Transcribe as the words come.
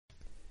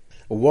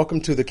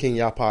Welcome to the King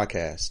Yah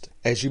podcast.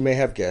 As you may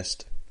have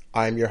guessed,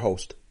 I am your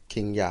host,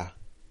 King Yah,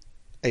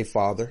 a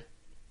father,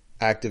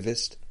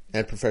 activist,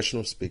 and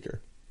professional speaker.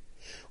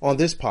 On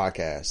this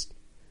podcast,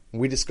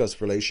 we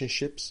discuss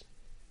relationships,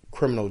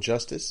 criminal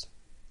justice,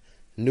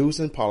 news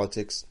and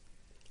politics,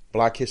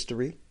 Black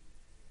history,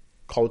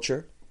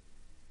 culture,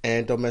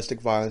 and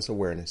domestic violence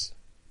awareness.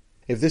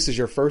 If this is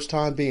your first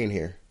time being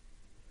here,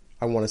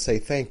 I want to say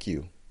thank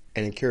you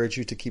and encourage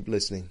you to keep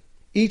listening.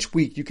 Each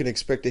week, you can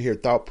expect to hear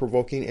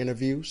thought-provoking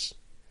interviews,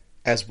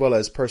 as well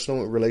as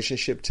personal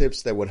relationship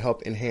tips that would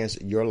help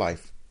enhance your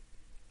life.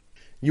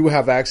 You will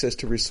have access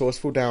to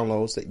resourceful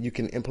downloads that you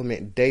can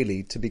implement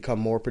daily to become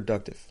more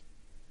productive.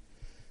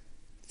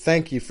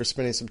 Thank you for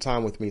spending some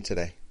time with me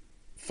today.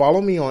 Follow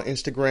me on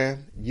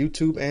Instagram,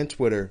 YouTube, and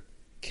Twitter,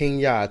 King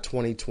Yah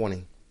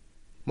 2020.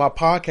 My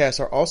podcasts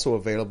are also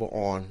available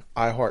on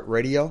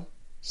iHeartRadio,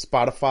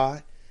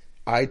 Spotify,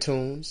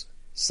 iTunes,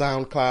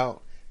 SoundCloud,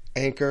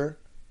 Anchor,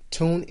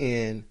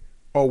 TuneIn,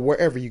 or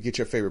wherever you get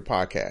your favorite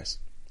podcasts.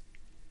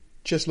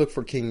 Just look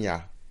for King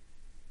Yah.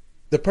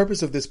 The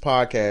purpose of this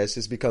podcast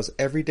is because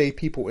everyday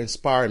people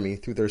inspire me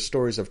through their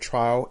stories of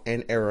trial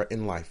and error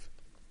in life.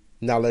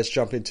 Now let's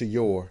jump into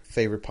your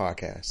favorite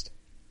podcast.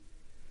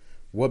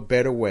 What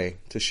better way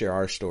to share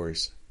our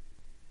stories?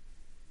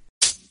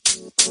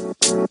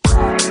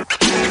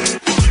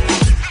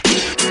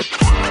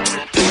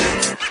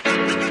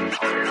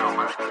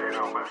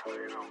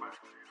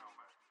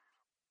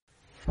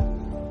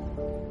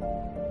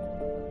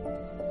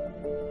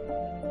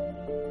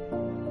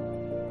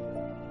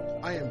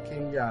 I am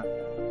King Yah,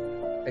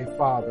 a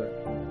father,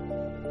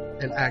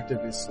 an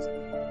activist,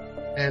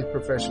 and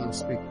professional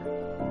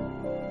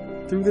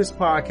speaker. Through this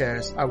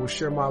podcast, I will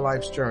share my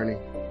life's journey.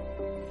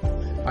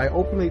 I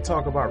openly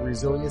talk about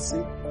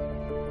resiliency,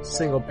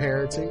 single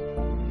parenting,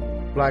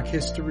 Black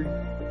history,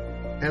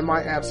 and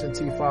my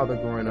absentee father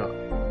growing up.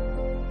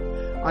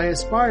 I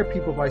inspire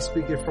people by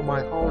speaking from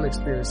my own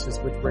experiences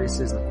with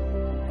racism,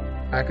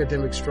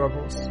 academic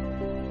struggles,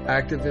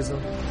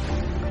 activism,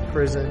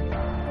 prison,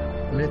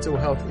 mental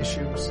health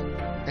issues,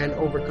 and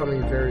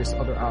overcoming various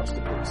other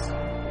obstacles.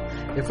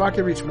 If I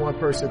can reach one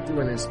person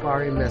through an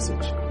inspiring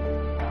message,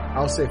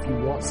 I'll say if you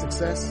want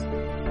success,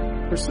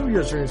 pursue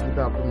your dreams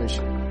without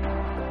permission.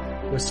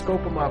 The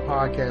scope of my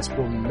podcast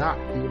will not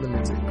be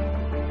limited,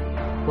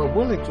 but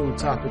will include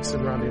topics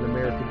surrounding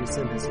American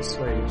descendants of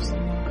slaves.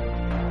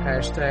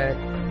 Hashtag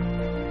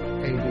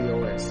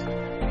ADOS.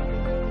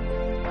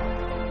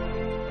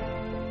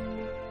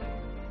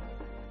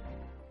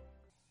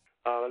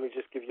 Let me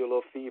just give you a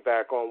little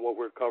feedback on what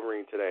we're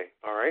covering today,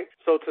 all right?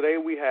 So today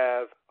we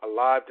have a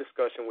live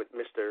discussion with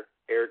Mr.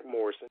 Eric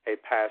Morrison, a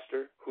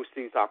pastor who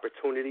sees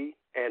opportunity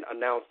and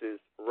announces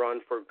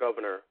run for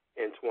governor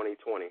in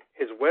 2020.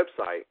 His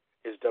website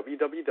is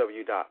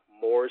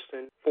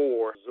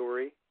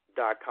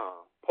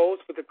www.morrison4missouri.com.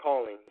 Posed with a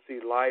calling to see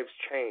lives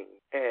change,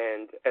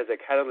 and as a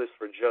catalyst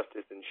for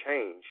justice and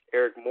change,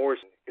 Eric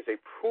Morrison is a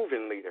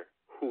proven leader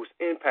whose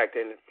impact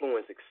and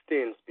influence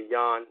extends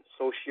beyond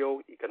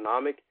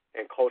socio-economic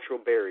and cultural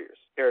barriers.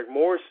 Eric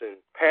Morrison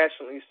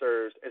passionately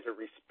serves as a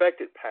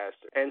respected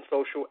pastor and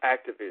social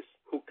activist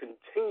who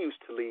continues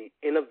to lead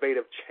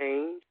innovative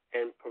change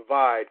and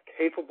provide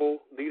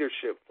capable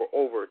leadership for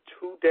over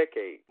 2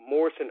 decades.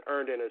 Morrison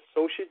earned an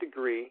associate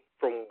degree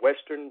from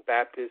Western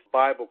Baptist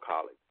Bible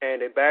College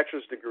and a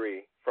bachelor's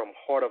degree from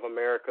Heart of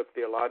America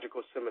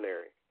Theological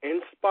Seminary.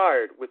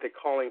 Inspired with a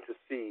calling to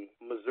see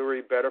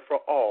Missouri better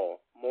for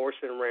all,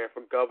 Morrison ran for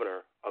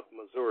governor of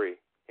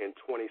Missouri in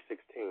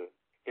 2016.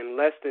 In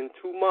less than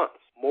 2 months,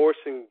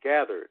 Morrison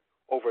gathered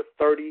over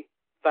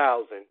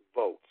 30,000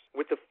 votes.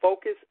 With a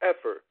focused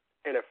effort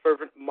and a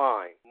fervent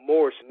mind,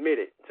 Morrison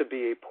admitted to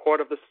be a part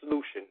of the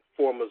solution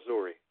for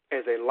Missouri.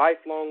 As a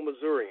lifelong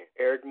Missourian,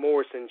 Eric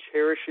Morrison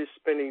cherishes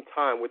spending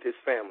time with his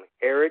family.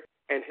 Eric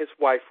and his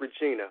wife,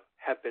 Regina,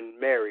 have been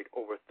married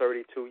over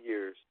 32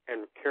 years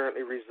and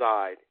currently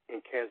reside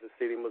in Kansas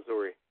City,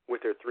 Missouri,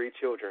 with their 3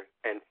 children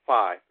and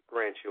 5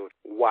 grandchildren.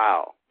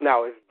 Wow.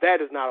 Now, if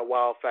that is not a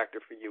wow factor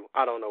for you,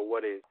 I don't know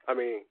what is. I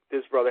mean,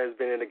 this brother has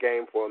been in the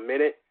game for a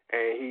minute,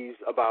 and he's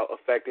about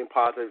affecting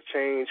positive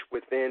change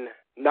within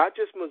not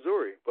just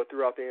Missouri, but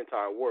throughout the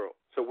entire world.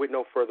 So with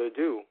no further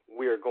ado,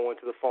 we are going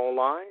to the phone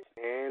line,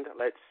 and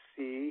let's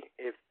see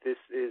if this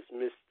is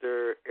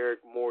Mr. Eric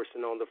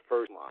Morrison on the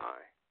first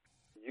line.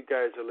 You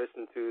guys are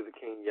listening to the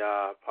King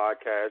Yah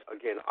podcast.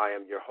 Again, I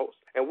am your host,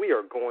 and we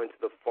are going to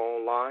the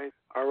phone line.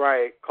 All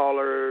right,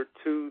 caller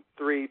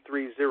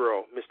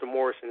 2330. Mr.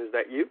 Morrison, is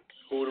that you?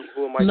 Who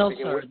am I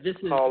speaking with? No,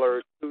 sir.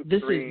 Caller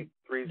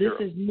 2330. This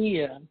is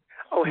Mia.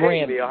 Oh,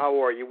 hey, Mia. How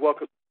are you?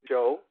 Welcome to the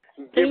show.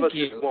 Give us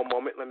just one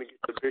moment. Let me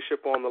get the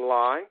Bishop on the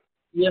line.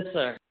 Yes,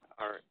 sir.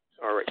 All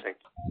right. Thank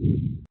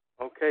you.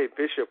 Okay,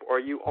 Bishop,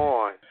 are you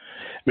on?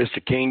 Mr.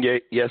 King,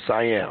 yes,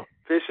 I am.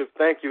 Bishop,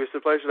 thank you. It's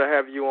a pleasure to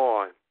have you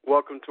on.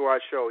 Welcome to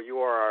our show. You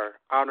are our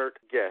honored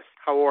guest.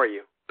 How are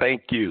you?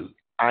 Thank you.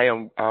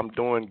 I'm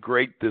doing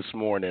great this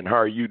morning. How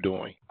are you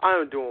doing? I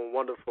am doing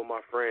wonderful,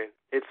 my friend.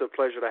 It's a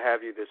pleasure to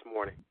have you this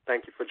morning.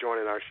 Thank you for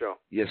joining our show.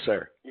 Yes,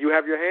 sir. You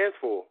have your hands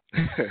full.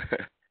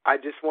 I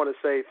just want to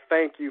say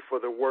thank you for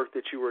the work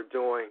that you are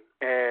doing,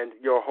 and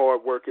your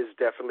hard work is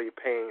definitely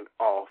paying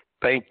off.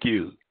 Thank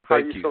you. How are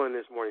you feeling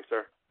this morning,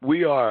 sir?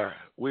 We are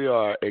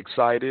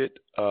excited,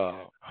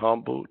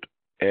 humbled,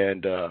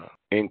 and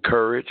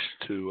encouraged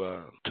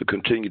to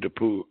continue to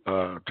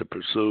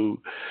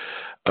pursue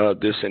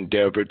this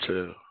endeavor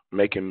to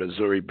making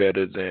Missouri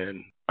better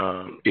than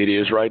it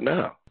is right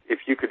now. If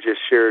you could just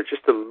share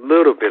just a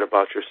little bit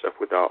about yourself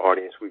with our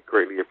audience, we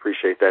greatly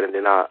appreciate that. And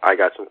then I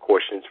got some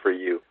questions for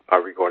you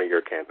regarding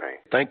your campaign.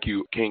 Thank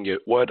you, Kenya.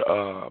 What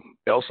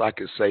else I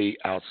could say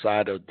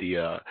outside of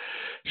the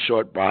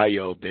short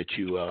bio that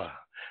you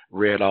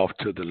read off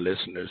to the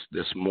listeners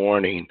this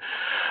morning,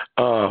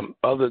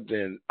 other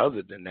than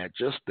that,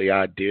 just the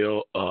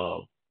ideal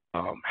of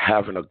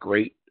having a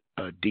great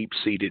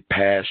deep-seated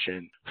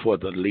passion for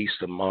the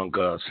least among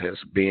us has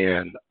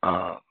been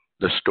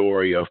the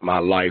story of my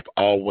life,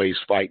 always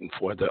fighting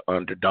for the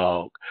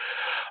underdog,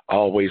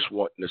 always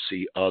wanting to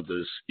see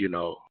others,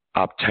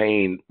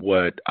 obtain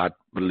what I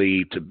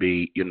believe to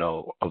be,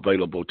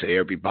 available to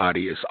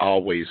everybody.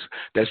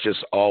 That's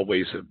just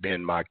always have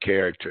been my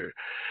character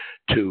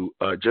to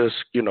just,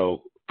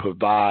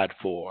 provide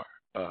for,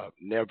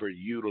 never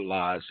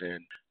utilizing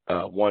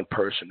one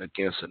person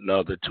against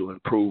another to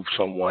improve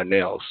someone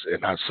else.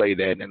 And I say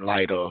that in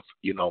light of,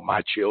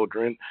 my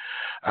children.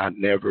 I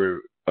never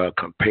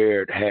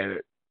compared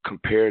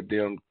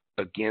them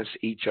against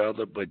each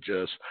other, but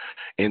just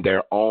in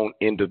their own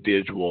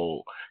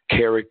individual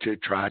character,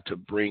 try to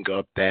bring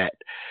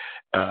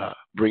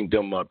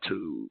them up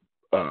to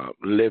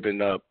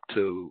living up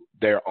to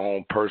their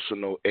own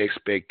personal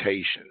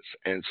expectations.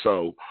 And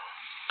so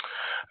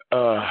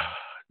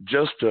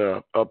just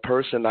a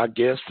person, I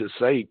guess, to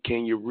say,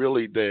 can you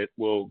really, that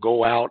will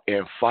go out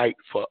and fight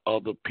for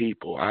other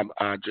people?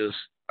 I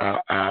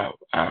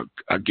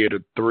get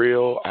a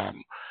thrill.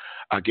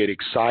 I get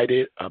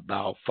excited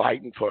about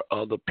fighting for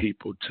other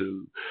people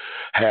to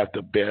have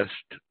the best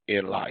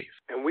in life.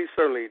 And we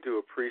certainly do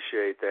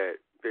appreciate that,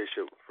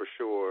 Bishop, for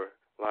sure.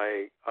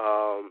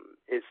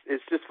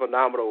 It's just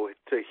phenomenal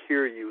to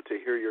hear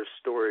your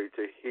story,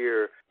 to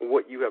hear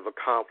what you have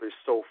accomplished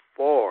so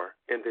far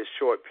in this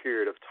short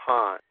period of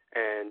time.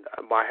 And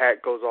my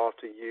hat goes off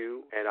to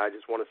you, and I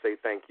just want to say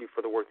thank you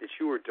for the work that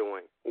you are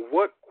doing.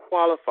 What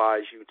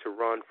qualifies you to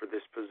run for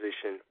this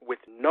position with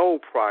no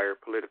prior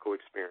political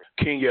experience?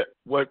 Kenya,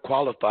 what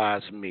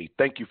qualifies me?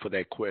 Thank you for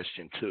that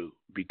question, too,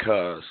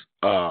 because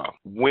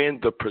when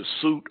the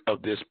pursuit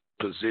of this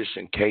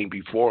position came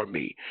before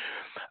me,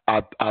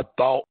 I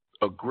thought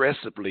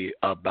aggressively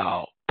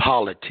about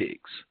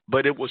politics,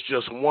 but it was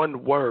just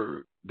one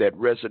word that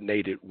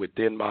resonated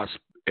in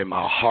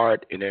my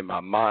heart and in my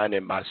mind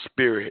and my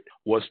spirit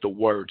was the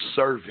word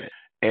servant.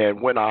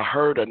 And when I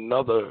heard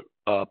another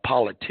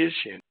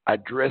politician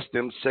address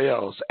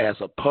themselves as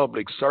a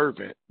public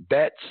servant,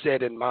 that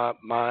set in my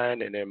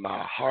mind and in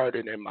my heart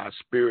and in my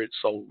spirit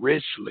so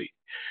richly.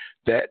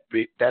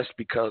 That's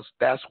because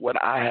that's what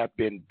I have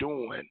been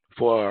doing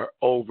for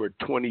over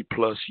 20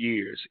 plus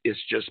years. It's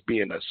just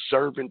being a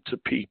servant to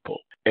people.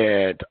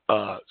 And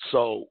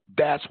so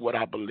that's what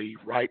I believe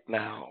right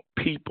now.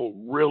 People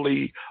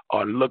really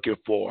are looking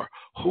for,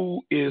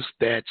 who is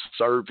that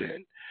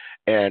servant?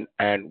 And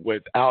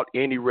without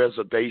any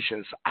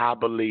reservations, I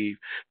believe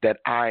that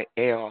I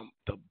am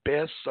the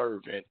best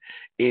servant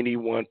any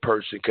one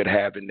person could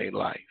have in their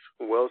life.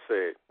 Well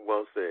said.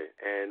 Well said.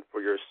 And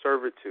for your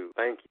servitude,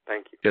 thank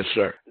you. Yes,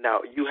 sir. Now,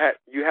 you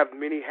have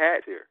many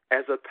hats here.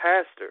 As a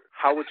pastor,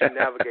 how would you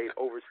navigate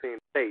overseeing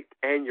the state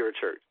and your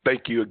church?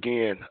 Thank you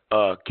again,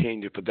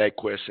 Kenya, for that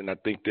question. I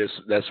think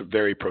that's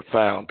very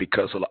profound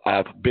because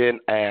I've been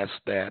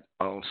asked that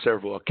on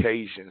several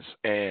occasions,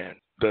 and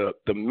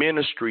the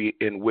ministry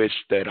in which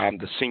that I'm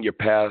the senior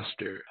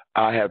pastor,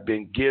 I have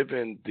been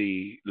given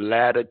the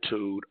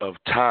latitude of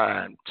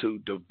time to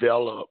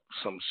develop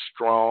some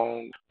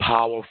strong,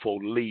 powerful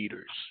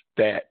leaders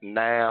that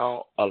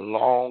now,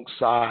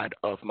 alongside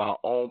of my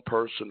own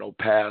personal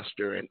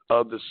pastor and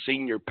other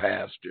senior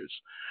pastors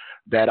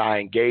that I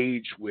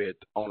engage with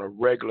on a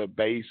regular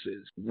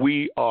basis,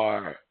 we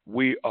are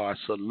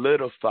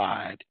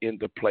solidified in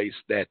the place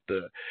that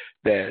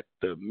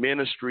the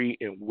ministry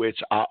in which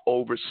I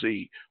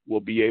oversee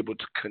will be able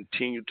to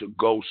continue to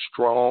go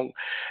strong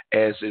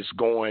as it's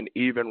going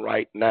even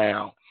right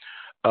now.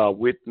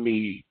 With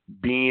me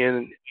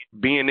being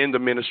in the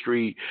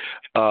ministry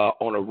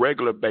on a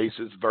regular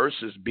basis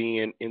versus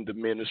being in the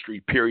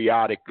ministry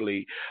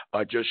periodically,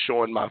 just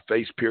showing my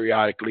face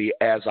periodically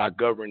as I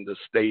govern the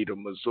state of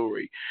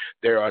Missouri.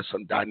 There are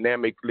some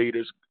dynamic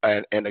leaders,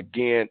 and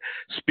again,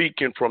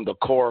 speaking from the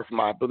core of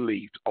my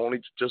belief,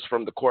 only just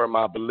from the core of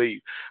my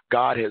belief,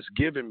 God has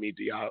given me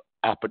the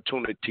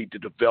opportunity to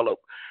develop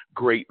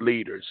great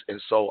leaders. And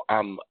so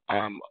I'm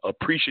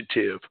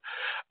appreciative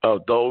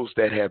of those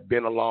that have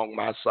been along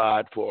my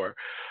side for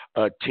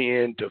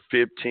 10 to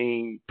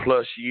 15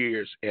 plus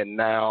years and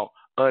now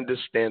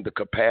understand the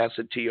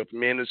capacity of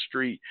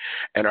ministry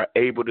and are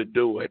able to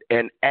do it.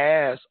 And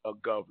as a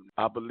governor,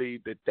 I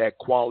believe that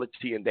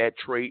quality and that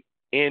trait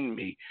in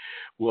me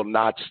will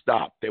not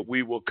stop, that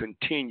we will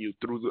continue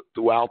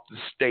throughout the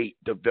state,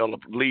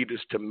 develop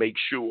leaders to make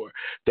sure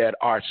that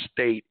our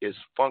state is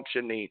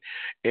functioning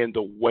in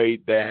the way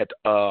that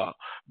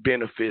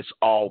benefits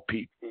all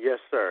people. Yes,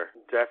 sir.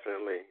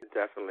 Definitely.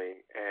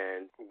 Definitely.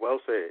 And well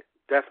said.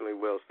 Definitely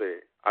well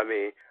said. I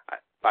mean,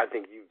 I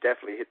think you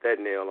definitely hit that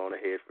nail on the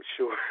head for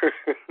sure.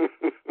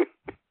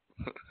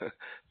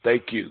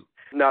 Thank you.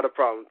 Not a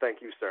problem.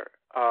 Thank you, sir.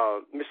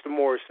 Mr.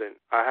 Morrison,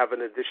 I have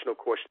an additional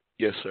question.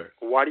 Yes, sir.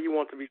 Why do you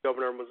want to be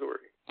governor of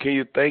Missouri?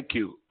 Thank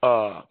you.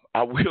 I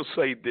will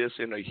say this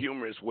in a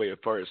humorous way at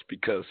first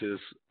because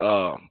it's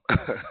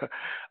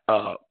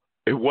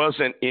it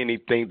wasn't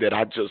anything that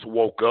I just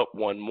woke up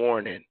one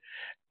morning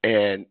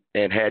and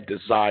had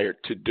desired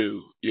to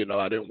do. You know,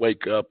 I didn't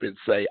wake up and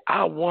say,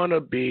 I want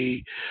to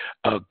be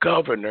a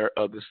governor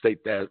of the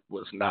state. That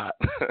was not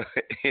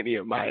any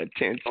of my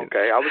intentions.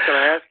 Okay, I was going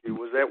to ask you,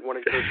 was that one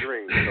of your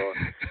dreams?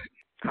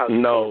 Or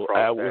no,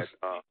 I was.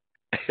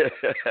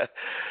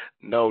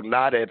 No,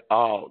 not at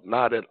all.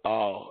 Not at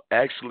all.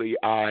 Actually,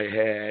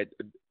 I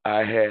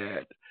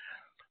had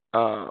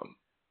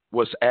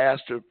was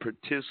asked to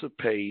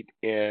participate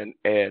in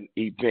an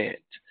event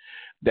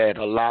that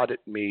allowed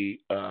me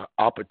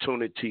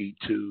opportunity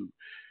to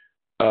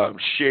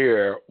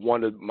share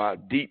one of my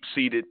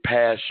deep-seated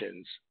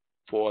passions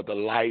for the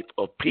life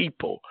of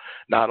people,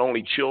 not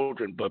only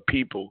children, but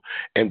people,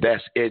 and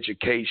that's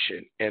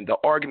education. And the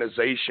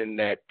organization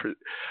that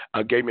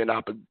gave me an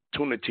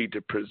opportunity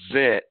to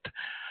present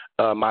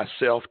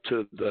myself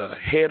to the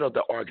head of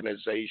the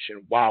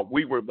organization while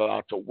we were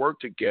about to work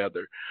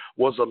together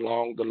was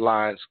along the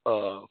lines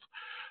of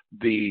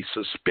the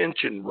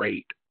suspension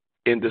rate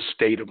in the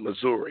state of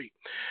Missouri.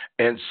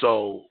 And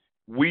so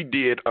we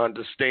did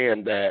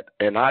understand that,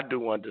 and I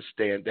do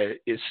understand that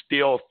it's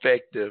still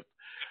effective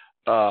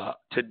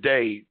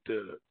today,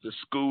 the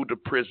school to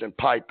prison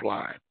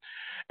pipeline.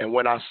 And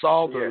when I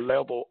saw the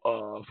level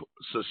of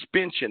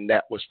suspension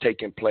that was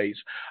taking place,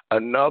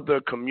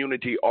 another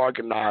community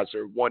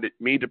organizer wanted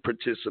me to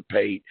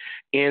participate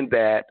in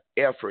that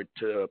effort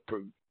to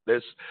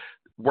let's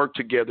work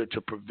together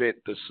to prevent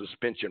the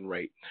suspension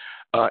rate.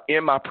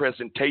 In my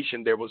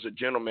presentation, there was a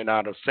gentleman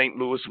out of St.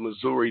 Louis,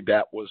 Missouri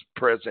that was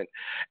present,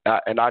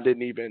 and I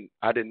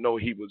didn't know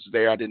he was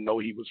there. I didn't know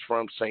he was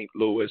from St.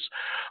 Louis.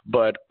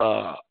 But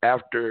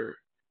after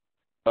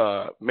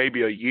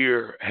maybe a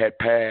year had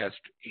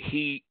passed,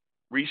 he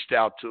reached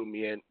out to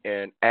me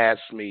and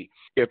asked me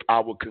if I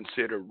would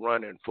consider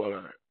running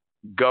for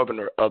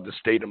governor of the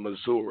state of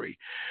Missouri.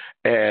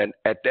 And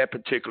at that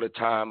particular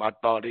time, I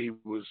thought he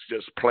was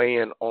just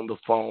playing on the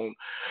phone.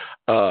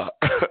 I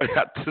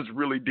just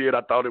really did.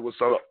 I thought it was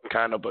some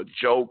kind of a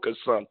joke or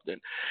something.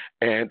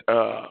 And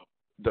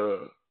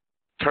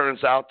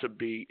turns out to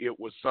be it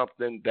was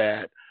something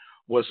that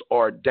was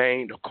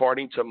ordained,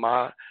 according to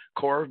my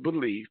core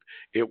belief,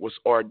 it was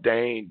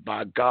ordained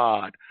by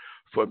God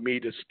for me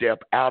to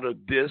step out of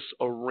this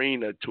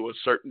arena to a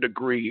certain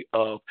degree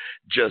of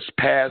just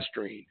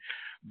pastoring,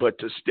 but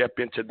to step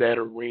into that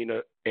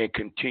arena and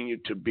continue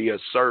to be a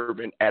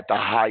servant at the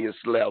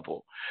highest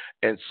level.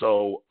 And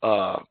so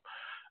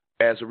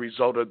as a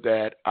result of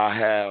that, I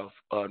have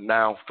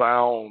now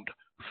found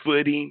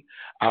footing.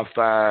 I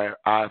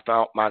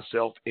found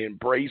myself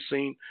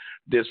embracing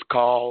this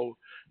call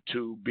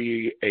to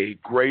be a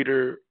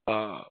greater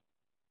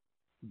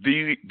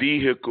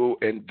vehicle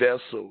and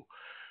vessel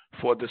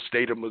for the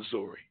state of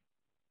Missouri.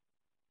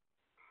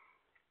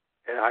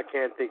 And I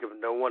can't think of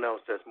no one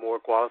else that's more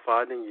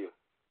qualified than you.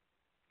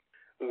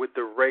 With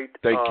the rate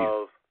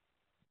of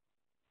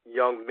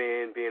young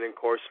men being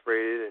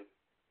incarcerated and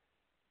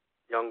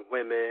young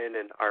women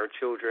and our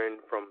children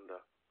from the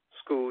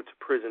school to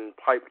prison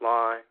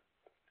pipeline,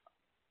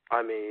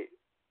 I mean,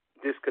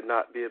 this could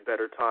not be a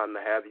better time to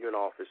have you in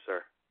office,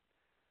 sir.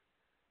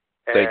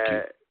 Thank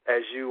you.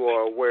 As you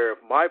are aware of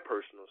my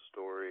personal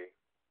story,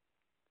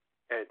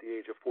 at the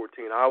age of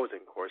 14, I was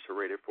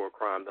incarcerated for a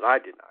crime that I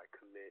did not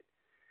commit.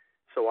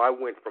 So I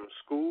went from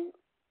school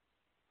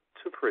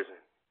to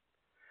prison.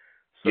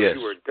 So yes.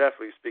 You are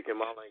definitely speaking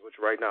my language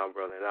right now,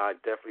 brother, and I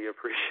definitely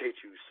appreciate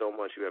you so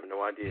much. You have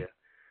no idea.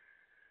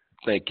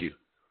 Thank you.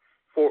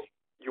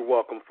 You're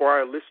welcome. For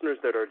our listeners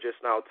that are just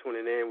now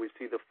tuning in, we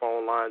see the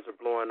phone lines are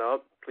blowing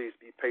up. Please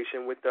be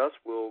patient with us.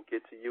 We'll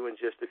get to you in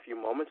just a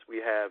few moments. We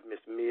have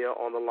Miss Mia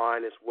on the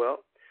line as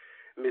well.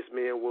 Miss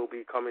Mia will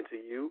be coming to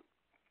you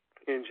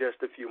in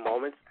just a few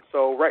moments.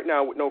 So right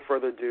now, with no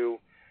further ado,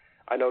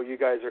 I know you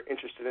guys are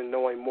interested in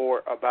knowing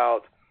more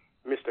about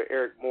Mr.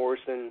 Eric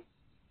Morrison,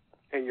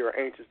 and you're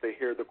anxious to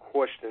hear the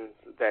questions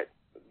that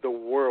the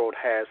world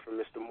has for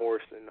Mr.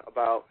 Morrison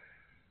about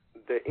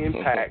the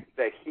impact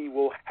that he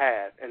will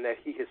have and that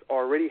he has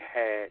already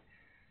had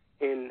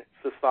in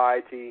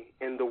society,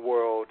 in the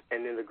world,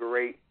 and in the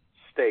great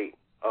state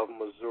of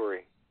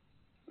Missouri.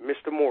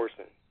 Mr.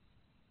 Morrison,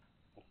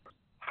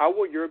 how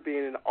will your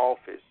being in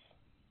office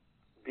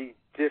be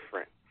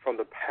different from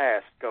the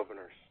past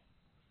governors?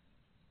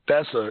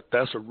 That's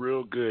a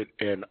real good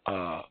and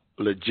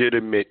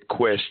legitimate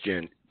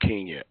question,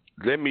 Kenya.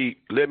 let me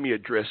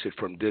address it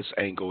from this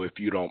angle, if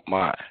you don't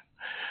mind.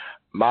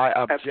 My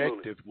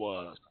objective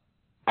was,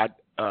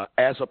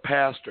 as a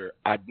pastor,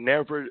 I'd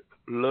never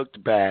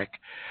looked back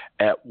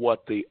at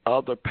what the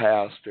other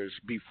pastors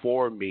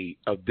before me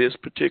of this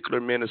particular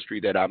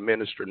ministry that I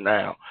minister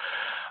now.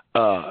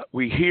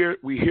 We hear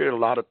a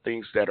lot of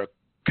things that are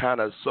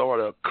kind of sort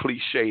of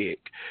clichéic,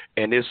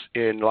 and it's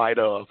in light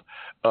of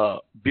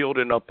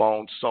building up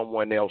on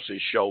someone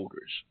else's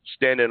shoulders,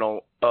 standing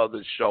on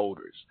others'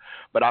 shoulders.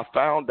 But I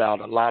found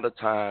out a lot of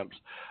times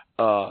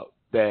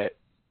that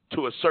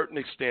to a certain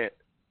extent,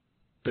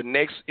 the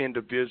next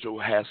individual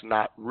has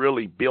not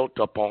really built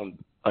up on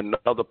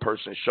another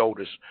person's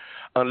shoulders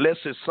unless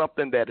it's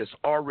something that is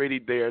already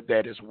there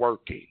that is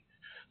working.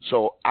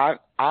 So I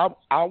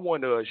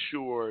want to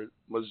assure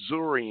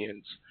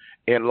Missourians,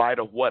 in light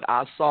of what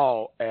I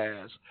saw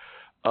as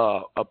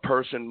a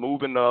person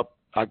moving up,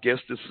 I guess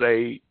to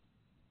say,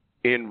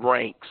 in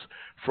ranks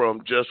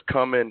from just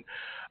coming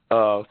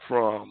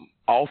from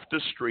off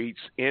the streets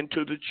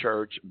into the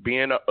church,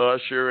 being an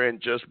usher and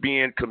just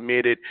being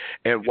committed,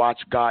 and watch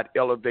God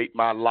elevate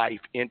my life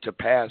into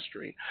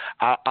pastoring.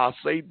 I'll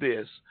say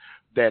this,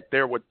 that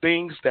there were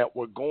things that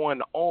were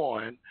going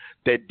on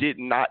that did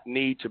not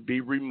need to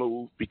be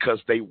removed because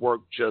they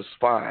worked just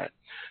fine.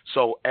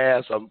 So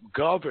as a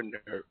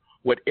governor,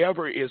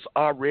 whatever is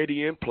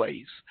already in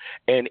place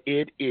and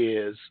it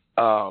is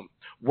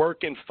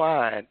working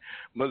fine,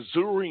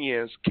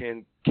 Missourians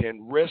can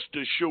rest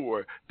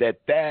assured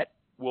that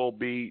will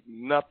be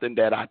nothing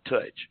that I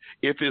touch.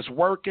 If it's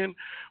working,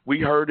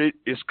 we heard it,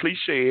 it's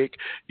clichéic,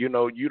 you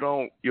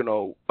don't,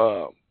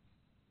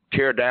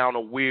 tear down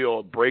a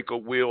wheel, break a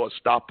wheel, or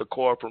stop the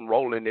car from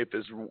rolling if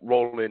it's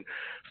rolling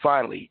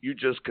finally. You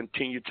just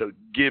continue to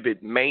give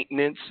it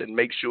maintenance and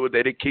make sure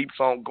that it keeps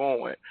on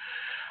going.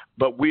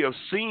 But we have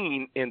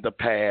seen in the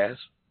past,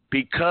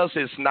 because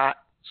it's not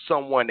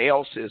someone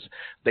else's,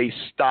 they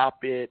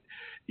stop it,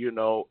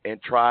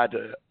 and try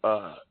to,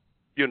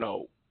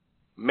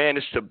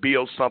 manage to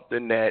build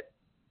something that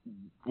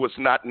was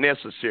not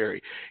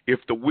necessary. If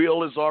the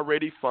wheel is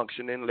already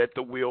functioning, let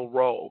the wheel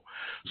roll.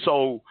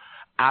 So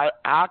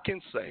I can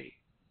say,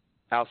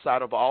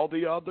 outside of all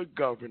the other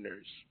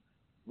governors,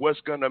 what's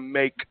going to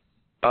make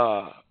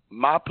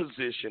my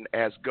position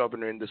as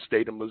governor in the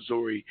state of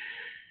Missouri,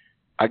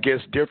 I guess,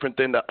 different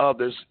than the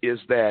others is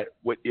that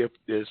if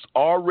it's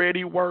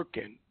already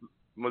working,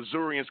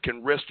 Missourians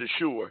can rest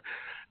assured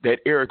that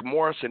Eric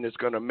Morrison is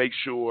going to make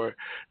sure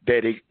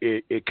that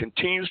it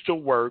continues to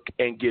work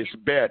and gets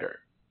better.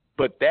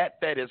 But that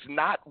is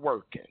not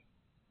working,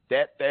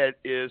 that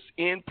is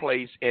in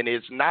place and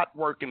is not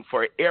working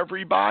for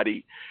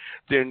everybody,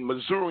 then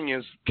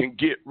Missourians can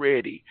get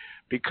ready,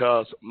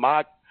 because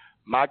my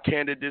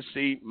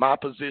candidacy, my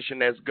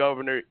position as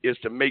governor is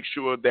to make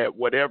sure that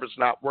whatever's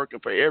not working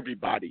for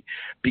everybody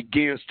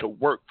begins to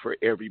work for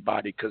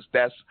everybody, because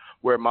that's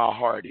where my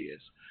heart is.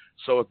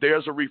 So if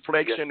there's a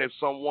reflection, if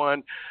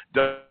someone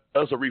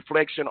does a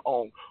reflection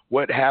on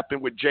what happened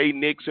with Jay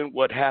Nixon,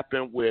 what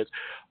happened with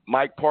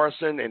Mike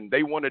Parson, and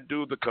they want to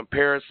do the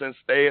comparisons,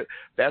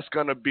 that's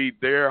going to be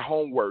their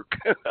homework.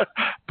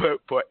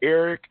 But for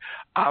Eric,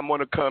 I'm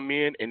going to come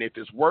in, and if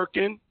it's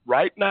working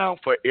right now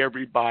for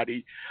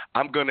everybody,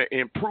 I'm going to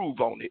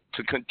improve on it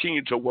to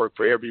continue to work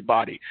for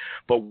everybody.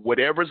 But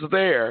whatever's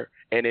there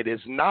and it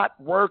is not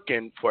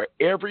working for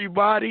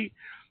everybody,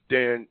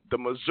 then the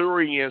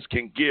Missourians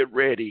can get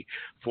ready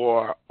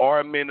for our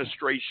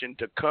administration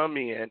to come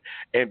in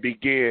and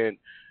begin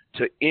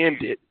to end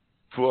it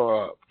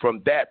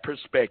from that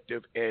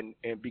perspective and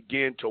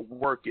begin to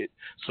work it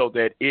so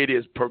that it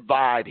is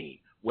providing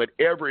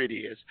whatever it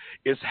is.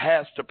 It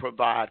has to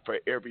provide for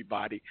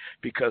everybody,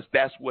 because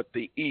that's what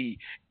the E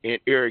in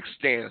Eric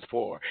stands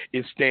for.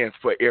 It stands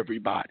for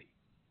everybody.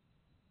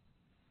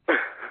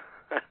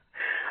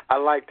 I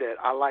like that.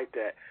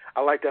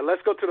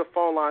 Let's go to the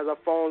phone lines. Our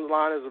phone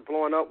line is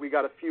blowing up. We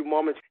got a few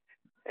moments.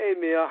 Hey,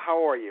 Mia,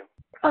 how are you?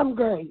 I'm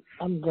great.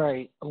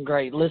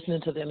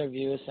 Listening to the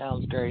interview, it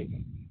sounds great.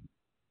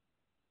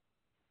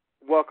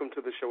 Welcome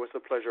to the show. It's a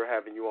pleasure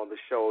having you on the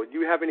show. Do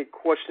you have any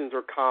questions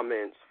or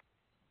comments?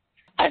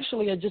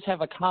 Actually, I just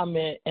have a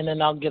comment, and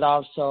then I'll get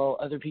off so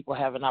other people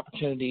have an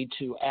opportunity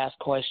to ask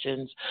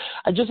questions.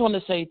 I just want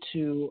to say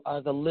to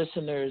the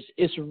listeners,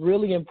 it's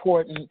really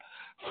important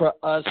for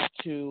us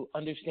to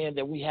understand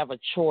that we have a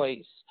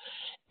choice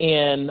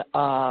in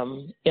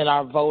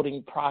our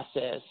voting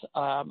process.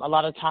 A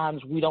lot of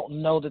times we don't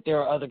know that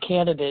there are other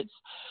candidates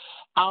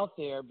out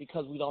there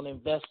because we don't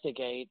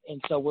investigate.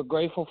 And so we're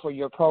grateful for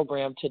your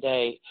program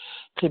today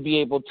to be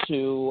able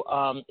to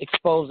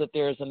expose that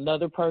there's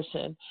another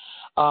person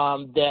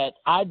that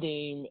I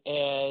deem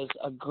as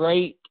a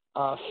great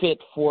fit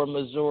for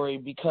Missouri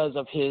because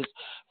of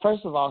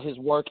first of all, his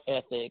work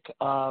ethic.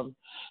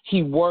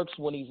 He works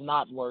when he's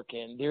not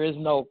working. There is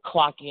no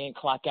clock in,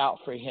 clock out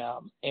for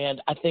him.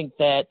 And I think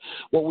that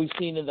what we've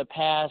seen in the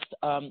past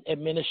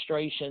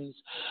administrations,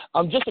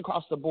 just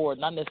across the board,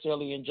 not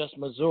necessarily in just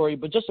Missouri,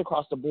 but just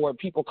across the board,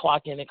 people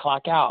clock in and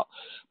clock out.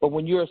 But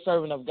when you're a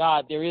servant of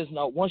God, there is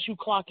no, once you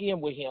clock in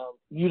with him,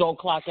 you don't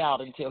clock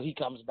out until he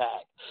comes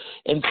back.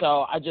 And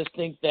so I just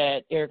think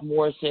that Eric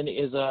Morrison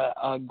is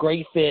a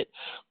great fit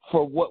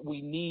for what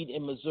we need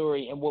in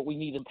Missouri and what we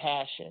need in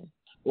passion.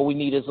 What we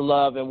need is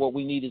love and what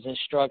we need is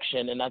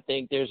instruction. And I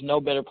think there's no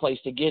better place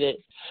to get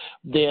it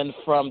than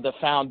from the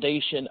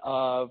foundation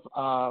of,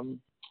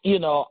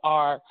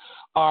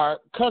 our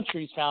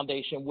country's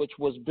foundation, which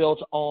was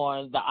built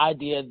on the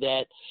idea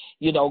that,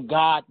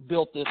 God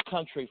built this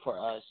country for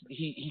us.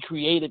 He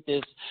created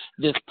this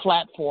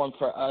platform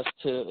for us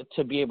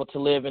to be able to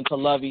live and to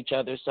love each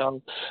other.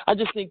 So I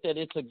just think that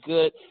it's a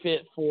good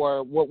fit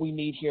for what we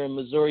need here in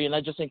Missouri. And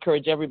I just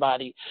encourage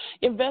everybody,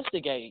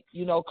 investigate,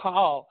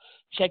 call,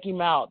 check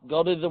him out,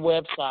 go to the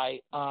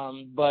website.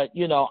 But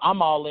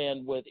I'm all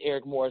in with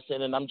Eric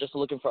Morrison, and I'm just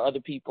looking for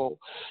other people,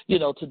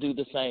 to do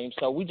the same.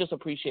 So we just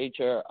appreciate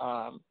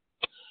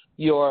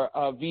your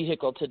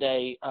vehicle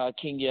today,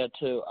 Kenya,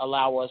 to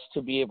allow us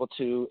to be able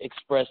to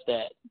express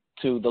that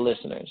to the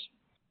listeners.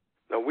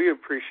 Now, we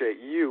appreciate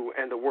you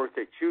and the work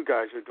that you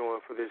guys are doing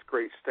for this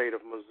great state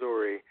of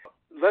Missouri.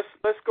 Let's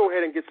go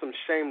ahead and get some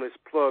shameless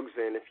plugs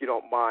in, if you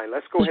don't mind.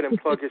 Let's go ahead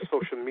and plug his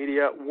social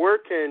media. Where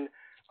can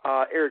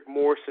Eric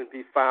Morrison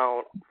be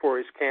found for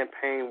his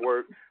campaign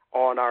work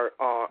on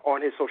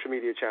his social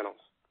media channels?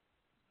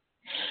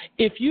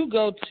 If you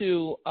go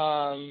to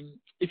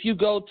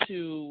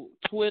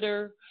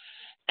Twitter,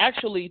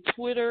 actually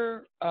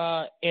Twitter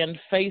and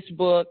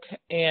Facebook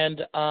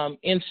and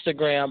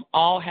Instagram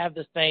all have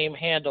the same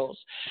handles.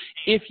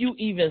 If you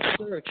even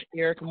search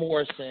Eric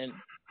Morrison,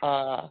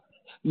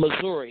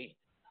 Missouri,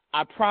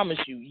 I promise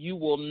you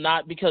will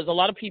not, because a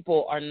lot of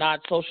people are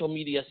not social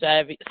media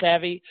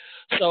savvy.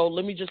 So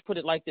let me just put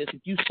it like this.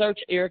 If you search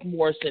Eric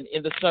Morrison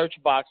in the search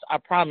box, I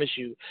promise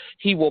you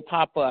he will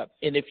pop up.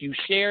 And if you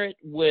share it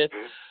with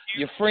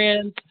your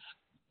friends,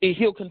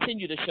 he'll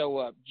continue to show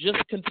up. Just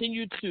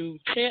continue to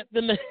chant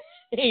the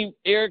name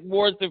Eric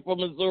Morrison from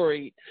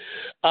Missouri.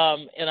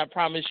 And I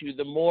promise you,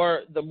 the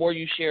more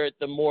you share it,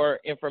 the more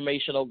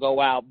information will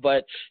go out.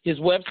 But his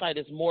website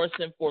is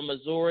Morrison for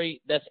Missouri.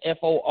 That's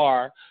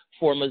FOR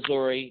for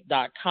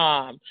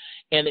Missouri.com.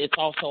 And it's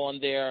also on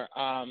there,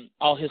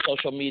 all his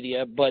social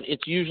media, but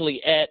it's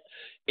usually at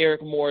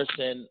Eric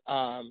Morrison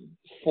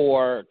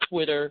for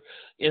Twitter,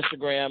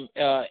 Instagram,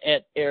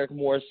 at Eric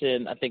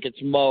Morrison. I think it's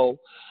Mo.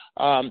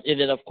 And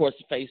then, of course,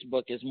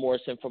 Facebook is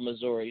Morrison for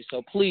Missouri.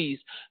 So please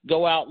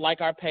go out, like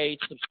our page,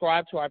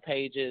 subscribe to our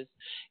pages,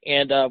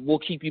 and we'll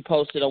keep you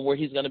posted on where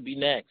he's going to be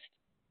next.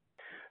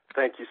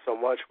 Thank you so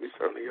much. We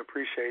certainly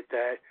appreciate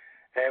that.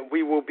 And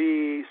we will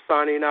be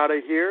signing out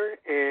of here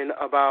in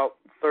about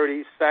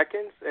 30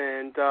 seconds.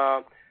 And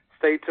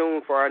stay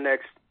tuned for our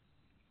next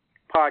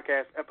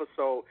podcast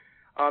episode.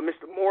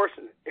 Mr.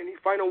 Morrison, any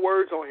final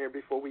words on here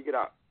before we get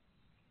out?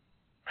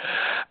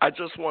 I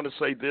just want to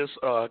say this,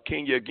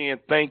 Kenya, again,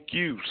 thank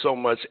you so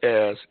much,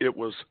 as it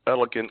was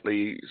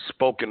elegantly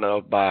spoken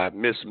of by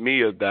Miss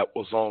Mia that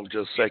was on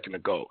just a second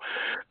ago,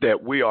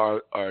 that we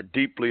are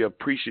deeply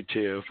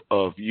appreciative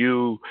of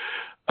you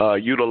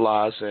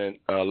utilizing,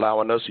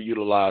 allowing us to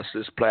utilize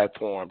this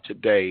platform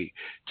today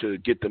to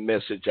get the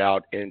message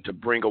out and to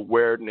bring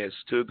awareness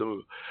to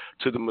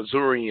the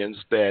Missourians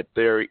that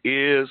there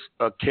is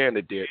a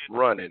candidate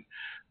running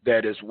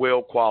that is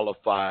well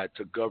qualified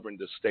to govern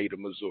the state of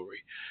Missouri.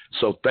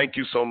 So thank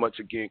you so much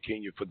again,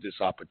 Kenya, for this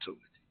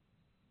opportunity.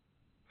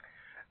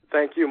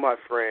 Thank you, my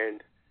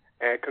friend,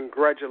 and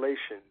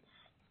congratulations.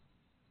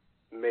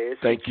 May it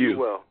thank you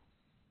well.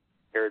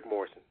 Eric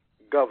Morrison,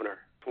 Governor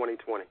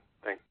 2020.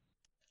 Thank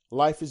you.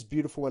 Life is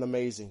beautiful and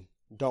amazing.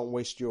 Don't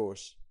waste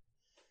yours.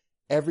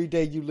 Every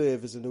day you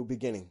live is a new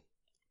beginning.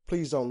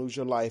 Please don't lose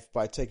your life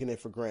by taking it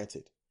for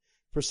granted.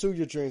 Pursue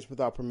your dreams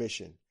without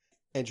permission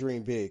and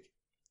dream big.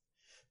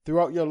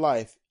 Throughout your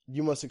life,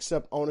 you must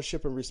accept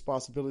ownership and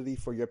responsibility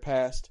for your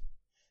past.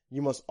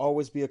 You must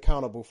always be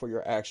accountable for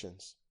your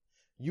actions.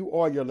 You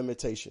are your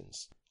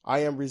limitations. I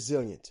am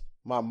resilient.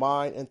 My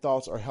mind and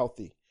thoughts are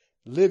healthy.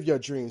 Live your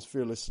dreams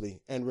fearlessly.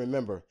 And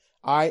remember,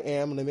 I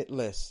am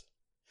limitless.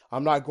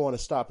 I'm not going to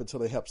stop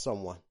until it helps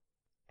someone.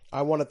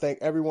 I want to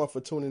thank everyone for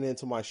tuning in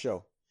to my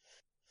show.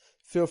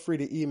 Feel free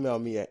to email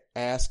me at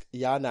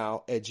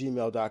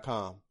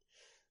askyannow@gmail.com.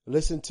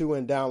 Listen to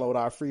and download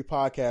our free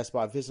podcast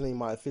by visiting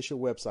my official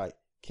website,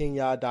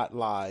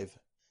 kenya.live,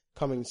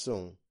 coming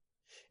soon.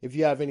 If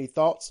you have any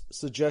thoughts,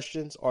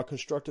 suggestions, or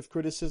constructive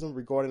criticism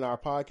regarding our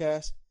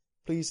podcast,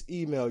 please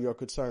email your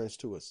concerns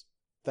to us.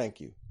 Thank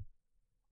you.